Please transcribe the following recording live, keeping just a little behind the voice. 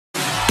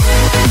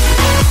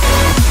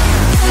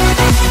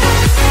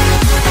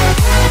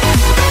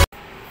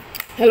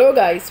Hello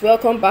guys,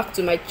 welcome back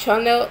to my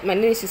channel. My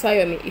name is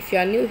Isayomi. If you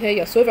are new here,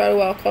 you're so very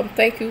welcome.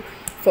 Thank you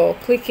for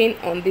clicking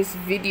on this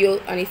video,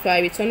 and if you are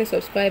a returning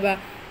subscriber,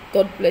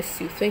 God bless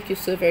you. Thank you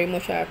so very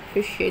much. I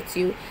appreciate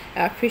you.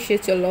 I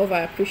appreciate your love. I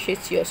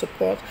appreciate your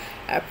support.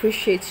 I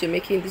appreciate you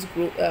making this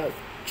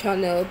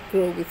channel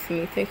grow with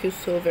me. Thank you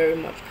so very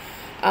much.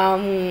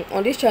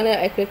 On this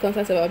channel I create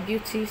content about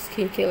beauty,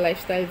 skincare,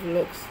 lifestyle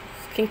vlogs,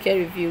 skincare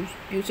reviews,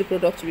 beauty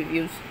product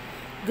reviews,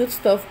 good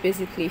stuff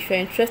basically. If you're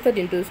interested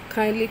in those,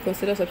 kindly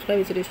consider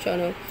subscribing to this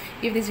channel.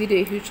 Give this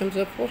video a huge thumbs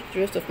up. Watch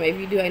the rest of my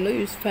video. I know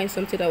you find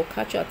something that will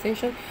catch your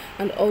attention,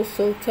 and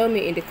also tell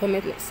me in the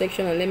comment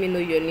section and let me know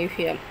you're new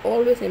here. I'm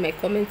always in my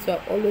comments, so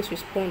I always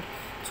respond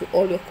to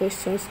all your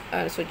questions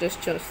and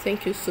suggestions.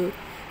 Thank you so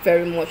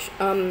very much.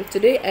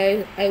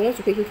 Today I want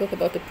to quickly talk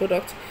about the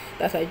product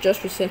that I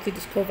just recently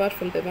discovered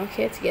from the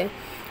market.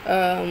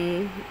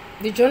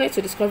 The journey to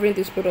discovering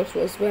this product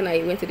was when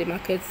I went to the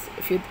market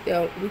a few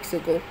weeks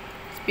ago.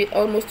 It's been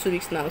almost 2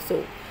 weeks now.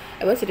 So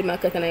I went to the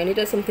market and I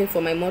needed something for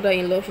my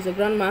mother-in-law. She's a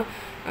grandma,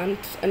 and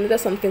I needed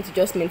something to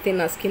just maintain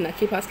her skin. I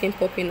keep her skin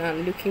popping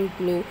and looking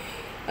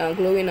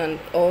glowing and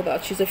all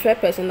that. She's a fair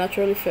person,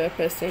 naturally fair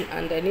person,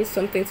 and I need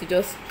something to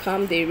just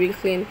calm the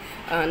wrinkling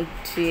and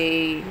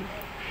the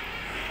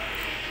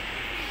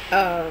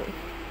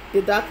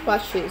dark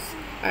patches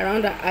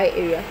around the eye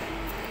area.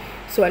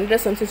 So I needed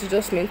something to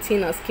just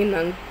maintain her skin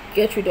and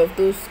get rid of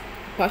those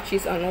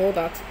patches and all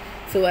that.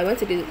 So I went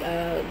to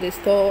the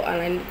store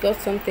and I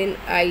got something.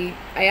 I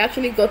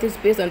actually got this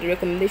based on the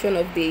recommendation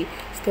of the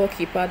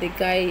storekeeper,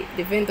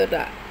 the vendor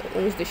that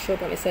owns the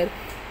shop, and I said,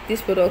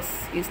 this product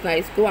is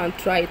nice, go and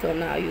try it on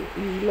now, you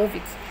love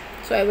it.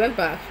 So I went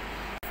back,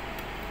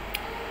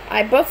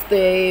 I bought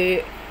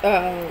the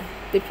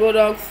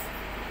products,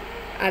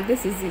 and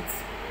this is it.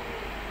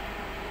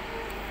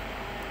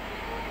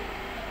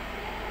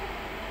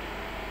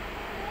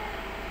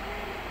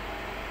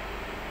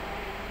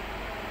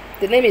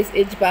 The name is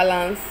Age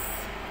Balance.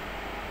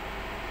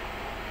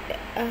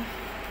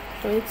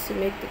 Trying to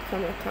make the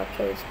camera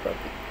capture this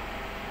properly.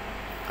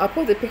 I'll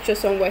put the picture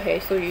somewhere here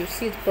so you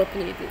see it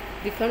properly.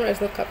 The camera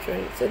is not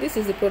capturing it. So this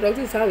is the product.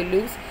 This is how it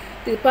looks.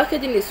 The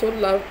packaging is so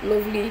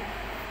lovely,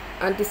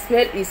 and the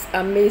smell is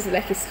amazing.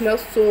 Like, it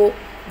smells so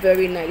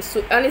very nice.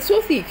 So, and it's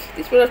so thick.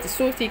 This product is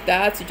so thick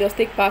that I had to just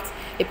take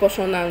a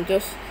portion and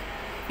just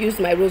use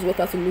my rose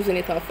water to loosen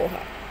it out for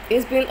her.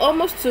 It's been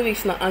almost 2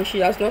 weeks now and she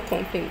has not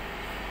complained.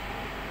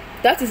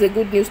 That is a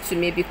good news to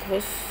me,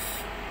 because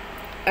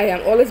I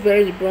am always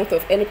bearing the brunt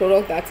of any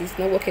product that is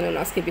not working on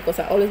her skin, because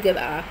I always get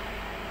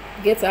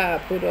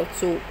her product.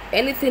 So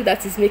anything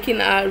that is making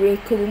her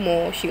wrinkle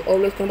more, she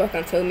always come back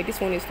and tell me this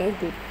one is not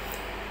good.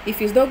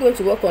 If it's not going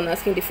to work on her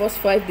skin the first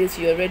 5 days,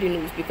 you already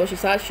know, because she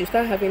start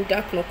having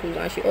dark knuckles,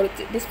 and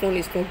this one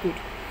is not good.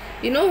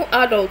 You know,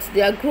 adults,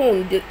 they are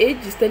grown, the age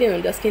is standing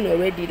on their skin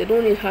already. They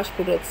don't need harsh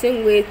products,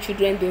 same way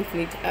children don't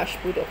need harsh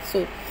products.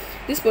 So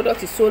this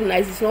product is so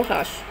nice. It's not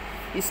harsh,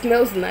 it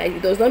smells nice,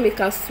 it does not make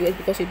her sweat,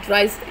 because it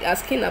dries, her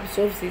skin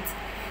absorbs it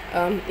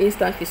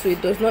instantly, so it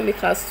does not make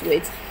her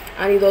sweat,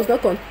 and it does not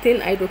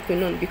contain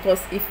hydroquinone,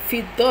 because if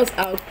it does,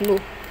 I'll know.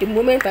 The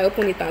moment I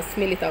open it and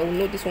smell it, I will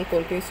know this one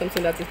contains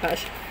something that is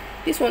harsh.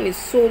 This one is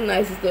so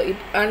nice.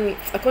 And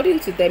according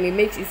to them,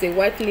 it's a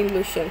whitening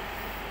lotion.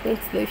 I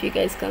don't know if you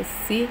guys can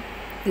see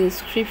the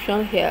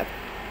description here.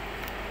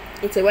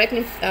 It's a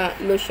whitening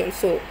lotion.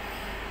 So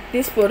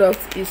this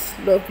product is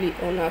lovely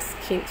on her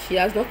skin. She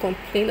has not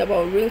complained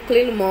about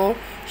wrinkling more.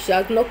 She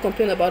has not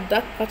complained about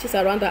dark patches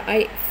around the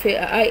eye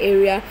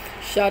area.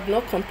 She has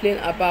not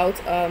complained about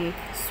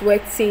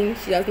sweating.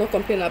 She has not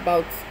complained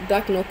about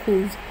dark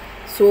knuckles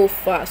so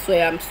far. So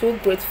I am so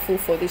grateful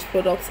for this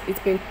product. It's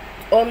been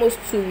almost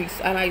 2 weeks,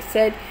 and I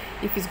said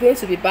if it's going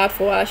to be bad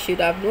for her, she'd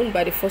have known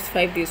by the first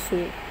 5 days.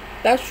 So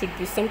that should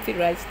be something,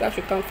 right? That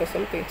should count for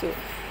something too.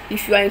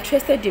 If you are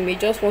interested, you may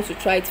just want to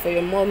try it for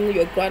your mom,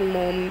 your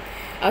grandmom,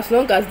 as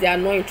long as they are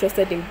not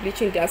interested in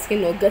bleaching their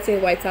skin or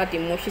getting whiter the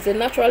more. She's a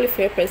naturally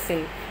fair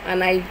person,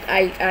 and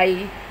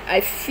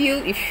I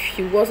feel if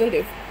she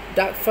wasn't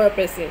that fair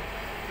person,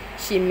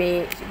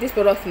 this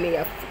product may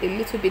have a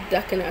little bit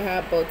darkened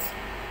her. But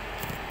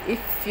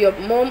if your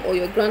mom or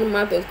your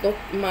grandma does not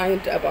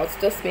mind about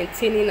just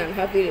maintaining and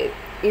having an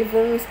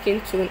even skin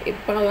tone, a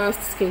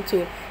balanced skin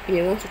tone, you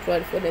may want to try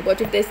it for them.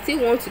 But if they still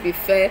want to be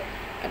fair,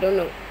 I don't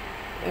know.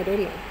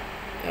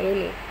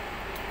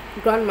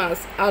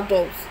 Grandmas,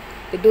 adults,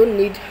 they don't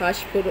need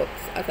harsh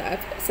products, as I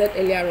said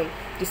earlier on.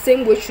 The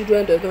same way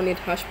children does not need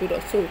harsh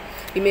products. So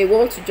you may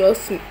want to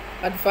just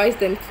advise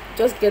them to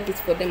just get this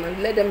for them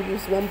and let them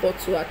use one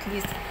bottle at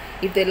least.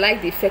 If they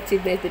like the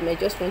effectiveness, they may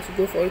just want to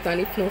go for it,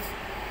 and if not,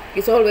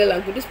 it's all well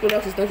and good. This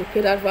product is not a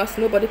paid advert.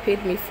 Nobody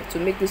paid me to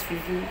make this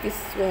review. This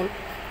one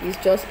is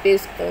just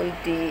based on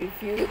the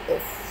review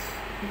of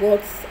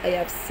what I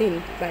have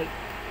seen. Like,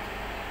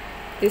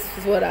 this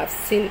is what I've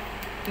seen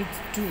it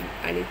do,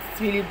 and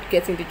it's really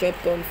getting the job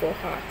done for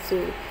her.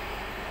 So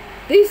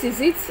this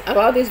is it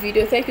about this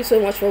video. Thank you so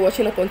much for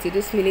watching up until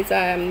this minute.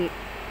 I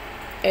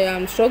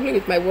am struggling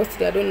with my words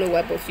today. I don't know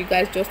why, but you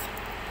guys just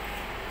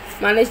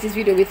manage this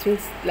video with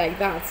things like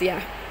that.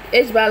 Yeah,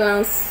 edge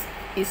balance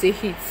is a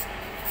hit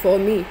for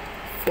me.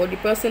 For the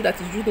person that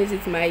is using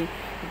it, my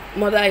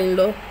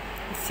mother-in-law,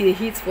 it's a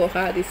hit for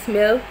her. The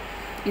smell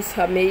is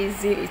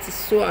amazing. It is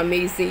so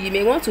amazing. You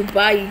may want to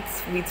buy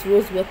it with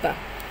rose water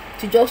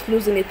to just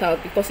loosen it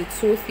out because it's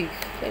so thick.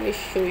 Let me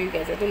show you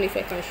guys. I don't know if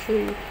I can show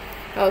you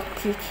how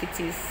thick it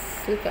is.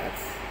 Look at it.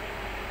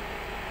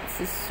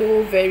 Is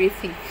so very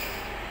thick.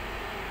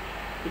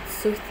 It's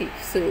so thick,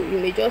 so you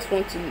may just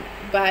want to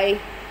buy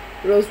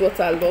rose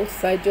water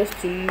alongside just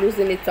to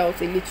loosen it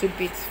out a little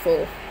bit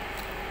for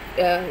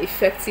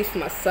effective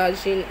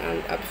massaging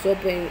and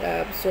absorbing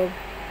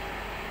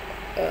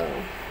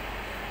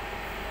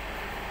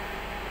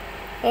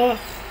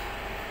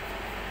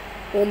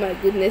oh my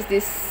goodness, the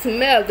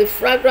smell, the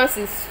fragrance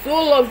is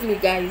so lovely,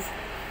 guys.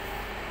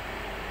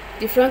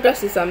 The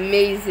fragrance is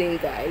amazing,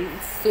 guys.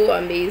 It's so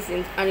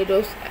amazing, and it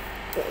does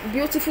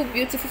beautiful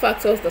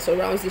factors that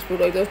surrounds this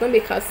product. It does not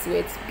make us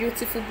sweat.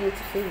 Beautiful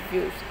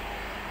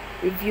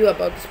review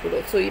about this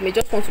product. So you may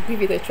just want to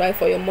give it a try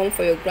for your mom,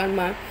 for your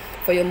grandma,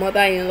 for your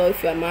mother-in-law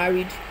if you are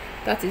married.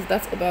 That's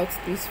about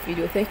this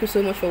video. Thank you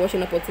so much for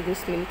watching up until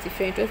this minute. If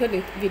you're interested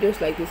in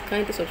videos like this,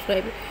 kindly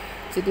subscribe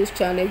to this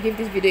channel, give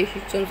this video a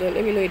huge thumbs up,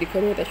 let me know in the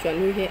comment that you are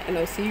new here, and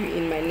I'll see you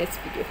in my next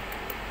video.